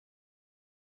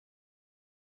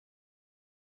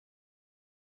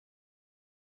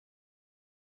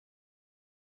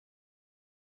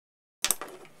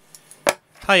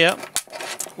Hiya,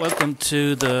 welcome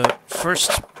to the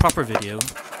first proper video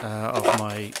of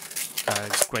my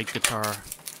great guitar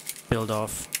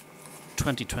build-off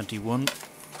 2021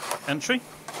 entry.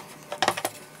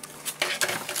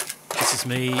 This is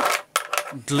me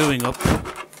gluing up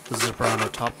the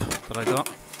Zebrano top that I got.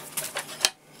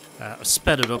 I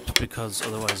sped it up because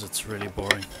otherwise it's really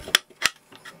boring.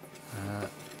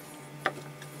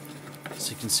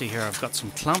 So you can see here I've got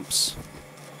some clamps.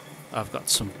 I've got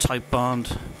some Type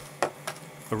Bond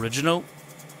original,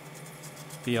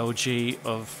 the OG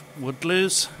of wood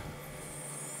glues,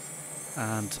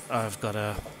 and I've got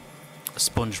a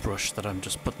sponge brush that I'm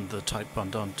just putting the Type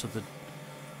Bond onto the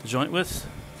joint with.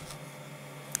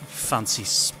 Fancy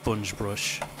sponge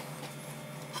brush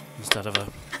instead of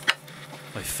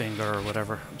my finger or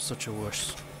whatever. I'm such a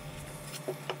wuss.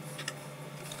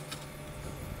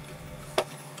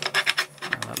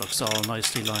 And that looks all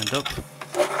nicely lined up.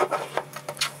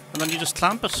 And then you just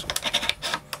clamp it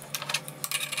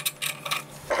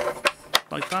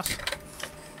like that.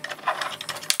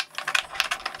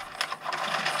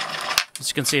 As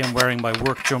you can see, I'm wearing my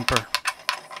work jumper.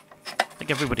 I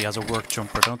think everybody has a work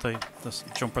jumper, don't they? This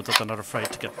jumper that they're not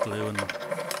afraid to get glue and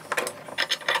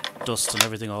dust and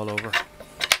everything all over.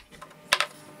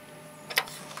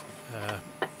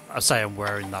 I say I'm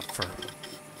wearing that for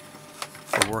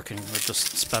working. I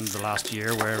just spent the last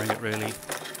year wearing it, really.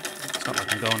 It's not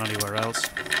like I'm going anywhere else.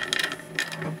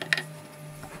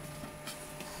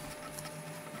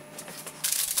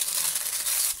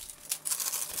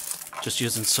 Just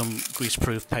using some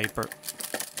greaseproof paper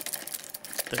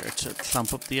there to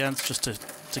clamp up the ends, just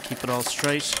to keep it all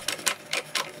straight.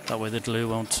 That way the glue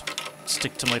won't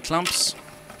stick to my clamps.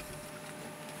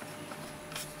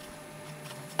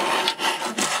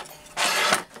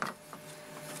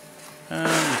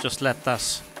 And we just let that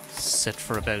sit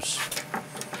for about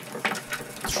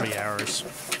 3 hours.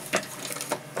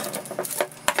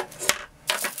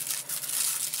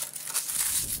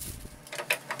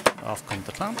 Off come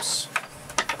the clamps.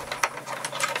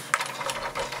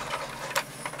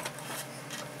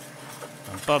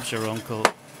 And Bob's your uncle.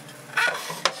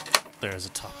 There's a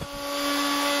top.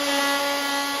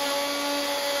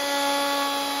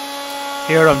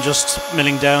 Here I'm just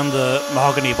milling down the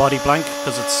mahogany body blank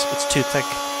because it's too thick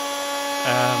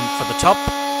for the top.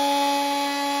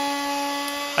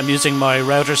 I'm using my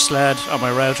router sled on my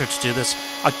router to do this.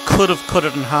 I could have cut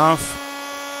it in half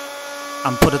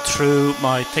and put it through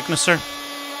my thicknesser,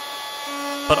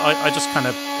 but I just kind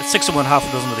of, it's 6 of one, half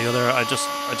a dozen of the other. I just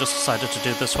decided to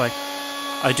do it this way.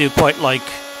 I do quite like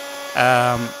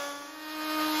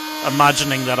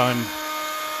imagining that I'm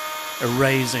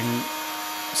erasing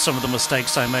some of the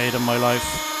mistakes I made in my life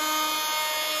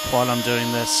while I'm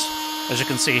doing this. As you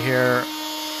can see here,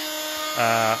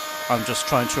 I'm just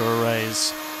trying to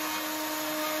erase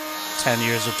 10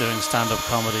 years of doing stand-up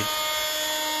comedy.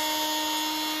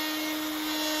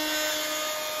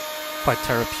 Quite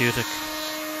therapeutic.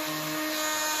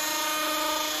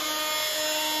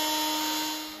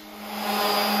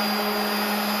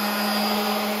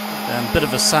 Then a bit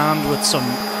of a sand with some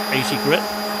 80 grit.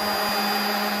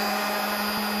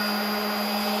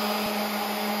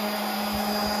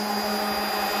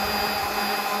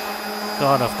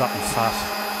 God, I've gotten fat.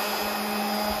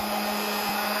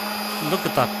 Look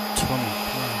at that tummy.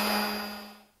 Wow.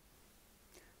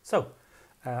 So,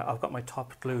 I've got my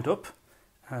top glued up.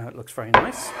 It looks very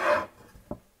nice.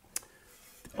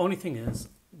 The only thing is,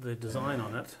 the design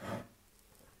on it,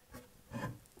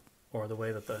 or the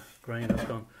way that the grain has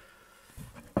gone,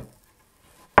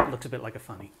 looks a bit like a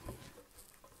fanny.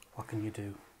 What can you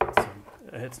do? So,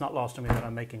 it's not lost on me that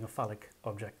I'm making a phallic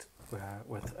object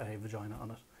with a vagina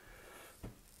on it.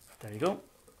 There you go.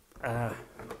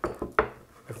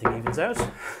 Everything evens out.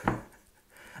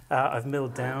 I've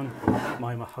milled down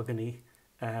my mahogany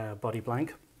body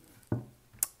blank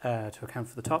to account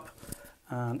for the top,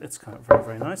 and it's kind of very,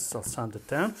 very nice. So I'll sand it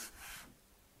down.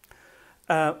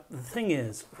 The thing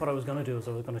is, what I was going to do is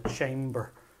I was going to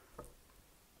chamber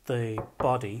the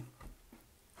body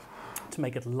to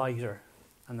make it lighter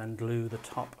and then glue the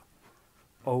top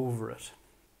over it.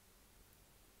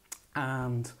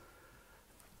 And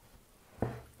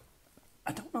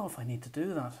I don't know if I need to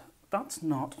do that. That's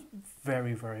not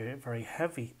very, very, very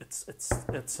heavy.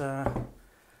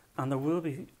 And there will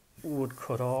be wood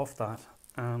cut off that,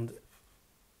 and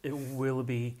it will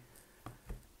be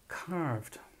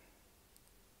carved.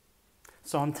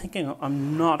 So I'm thinking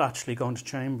I'm not actually going to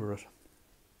chamber it.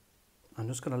 I'm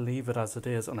just going to leave it as it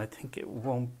is, and I think it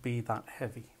won't be that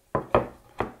heavy.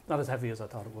 Not as heavy as I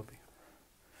thought it would be.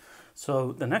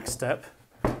 So the next step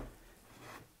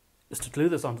is to glue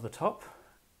this onto the top.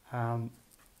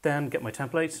 Then get my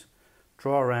template,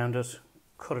 draw around it,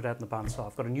 cut it out in the bandsaw.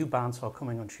 I've got a new bandsaw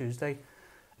coming on Tuesday.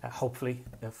 Hopefully,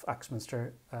 if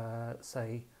Axminster are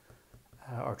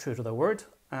true to their word.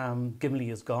 Gimli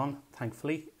is gone,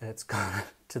 thankfully. It's gone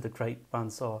to the great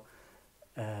bandsaw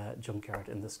junkyard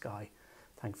in the sky,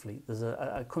 thankfully.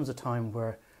 There comes a time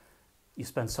where you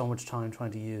spend so much time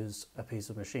trying to use a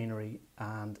piece of machinery,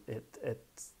 and it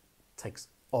takes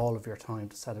all of your time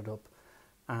to set it up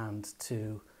and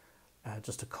to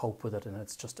just to cope with it. And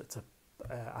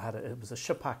it was a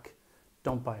ship pack.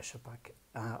 Don't buy a ship pack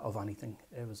of anything.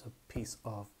 It was a piece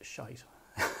of shite.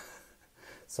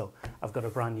 So I've got a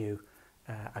brand new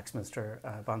Axminster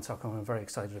bandsaw coming. I'm very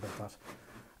excited about that.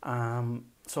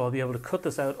 So I'll be able to cut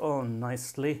this out all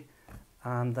nicely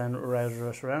and then router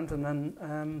it around, and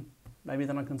then maybe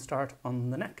then I can start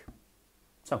on the neck.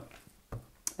 So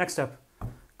next step,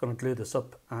 going to glue this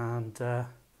up, and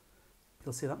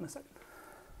you'll see that in a second.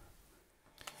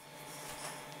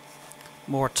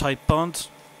 More tight bond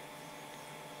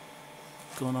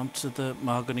going on to the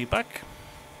mahogany back.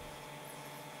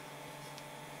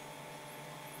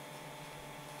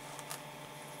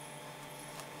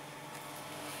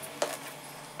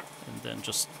 And then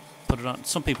just put it on.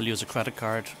 Some people use a credit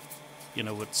card, you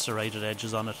know, with serrated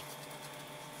edges on it.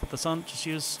 Put this on, just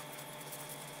use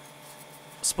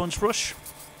a sponge brush.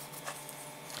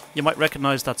 You might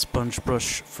recognize that sponge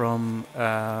brush from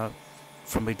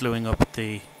me gluing up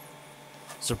the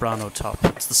Zebrano top.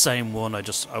 It's the same one. I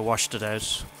washed it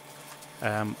out.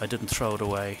 I didn't throw it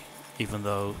away, even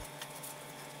though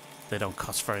they don't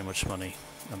cost very much money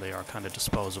and they are kind of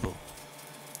disposable.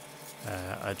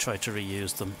 I tried to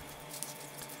reuse them,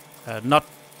 not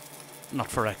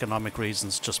for economic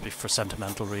reasons, just for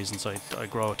sentimental reasons. I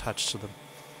grow attached to them.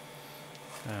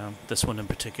 This one in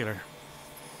particular,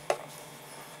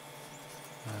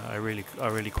 I really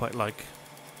quite like.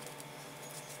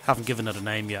 Haven't given it a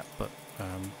name yet, but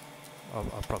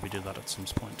I'll probably do that at some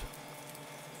point.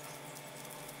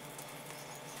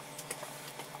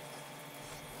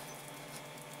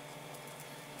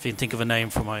 If you can think of a name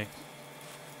for my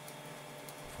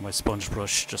sponge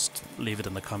brush, just leave it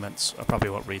in the comments. I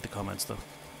probably won't read the comments though.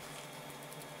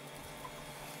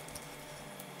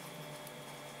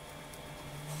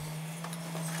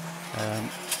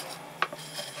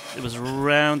 It was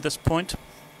around this point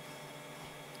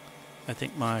I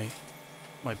think my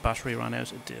battery ran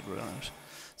out. It did run out.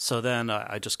 So then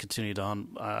I just continued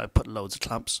on. I put loads of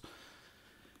clamps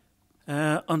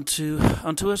onto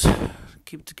it,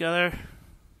 keep it together.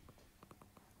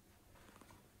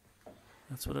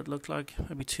 That's what it looked like.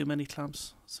 Maybe too many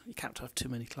clamps. So you can't have too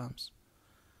many clamps.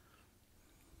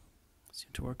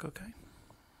 Seemed to work okay.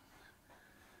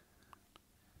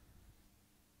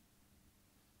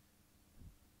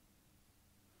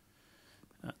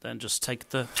 Then just take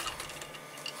the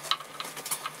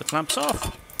clamps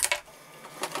off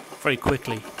very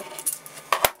quickly.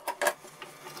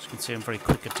 As you can see, I'm very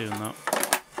quick at doing that.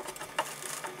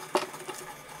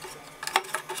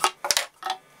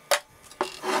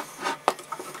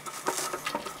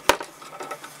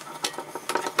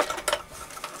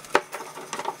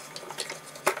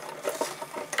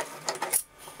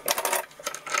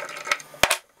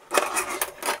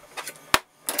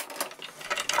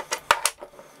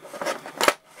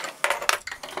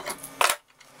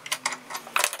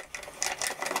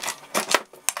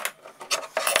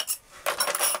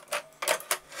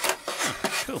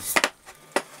 Cool.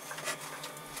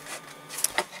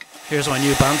 Here's my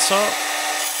new bandsaw,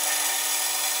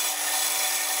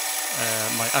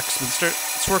 my Axminster.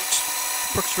 It's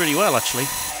works really well actually.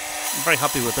 I'm very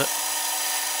happy with it.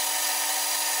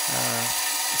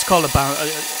 It's called a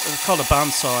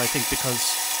bandsaw, I think,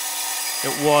 because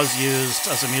it was used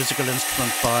as a musical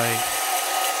instrument by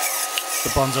the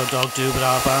Bonzo Dog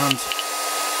Doobada band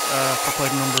for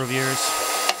quite a number of years,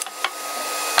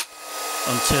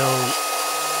 until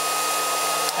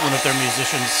one of their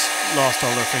musicians lost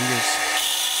all their fingers.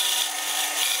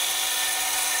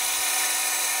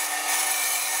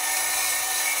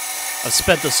 I've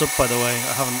sped this up, by the way.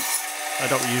 I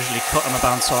don't usually cut on a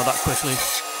bandsaw that quickly.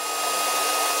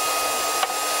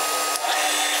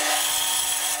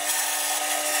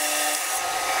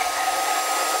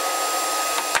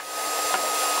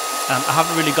 And I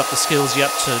haven't really got the skills yet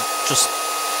to just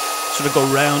sort of go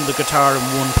round the guitar in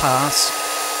one pass.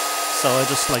 So I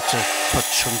just like to cut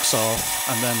chunks off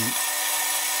and then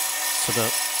sort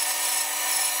of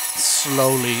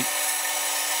slowly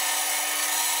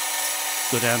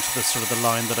go down to the sort of the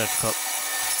line that I've cut.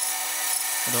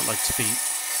 I don't like to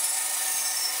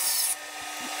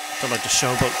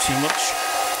showboat too much.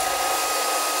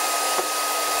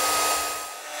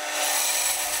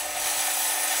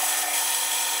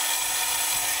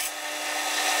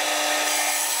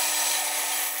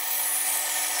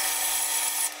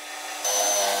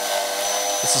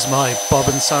 This is my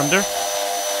bobbin sander,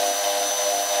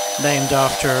 named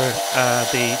after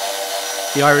the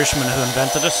Irishman who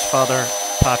invented it, Father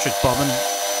Patrick Bobbin,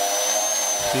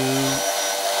 who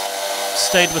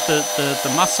stayed with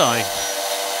the Maasai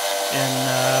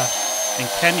in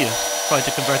Kenya, tried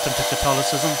to convert them to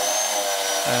Catholicism,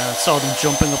 saw them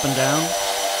jumping up and down,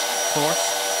 of course,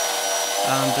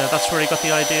 and that's where he got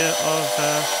the idea of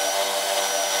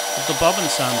the bobbin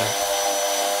sander.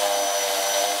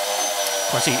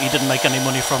 Of course, he didn't make any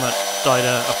money from it, died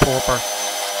a pauper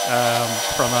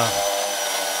from a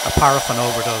paraffin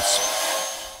overdose.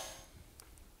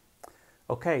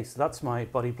 Okay, so that's my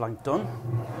body blank done.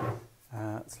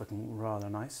 It's looking rather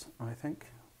nice, I think.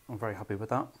 I'm very happy with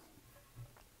that.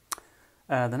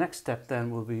 The next step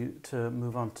then will be to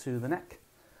move on to the neck.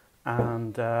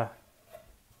 And I'm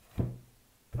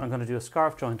going to do a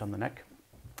scarf joint on the neck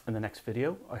in the next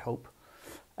video, I hope.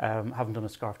 Haven't done a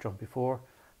scarf joint before,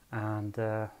 and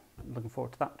looking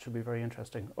forward to that. Should be very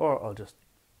interesting. Or I'll just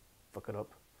fuck it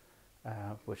up,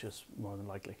 which is more than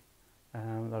likely.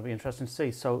 That'll be interesting to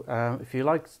see. So if you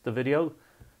liked the video,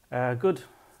 good.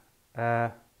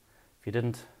 If you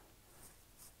didn't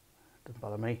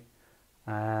bother me.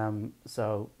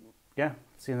 So yeah,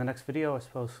 see you in the next video, I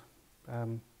suppose.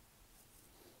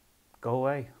 Go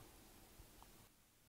away.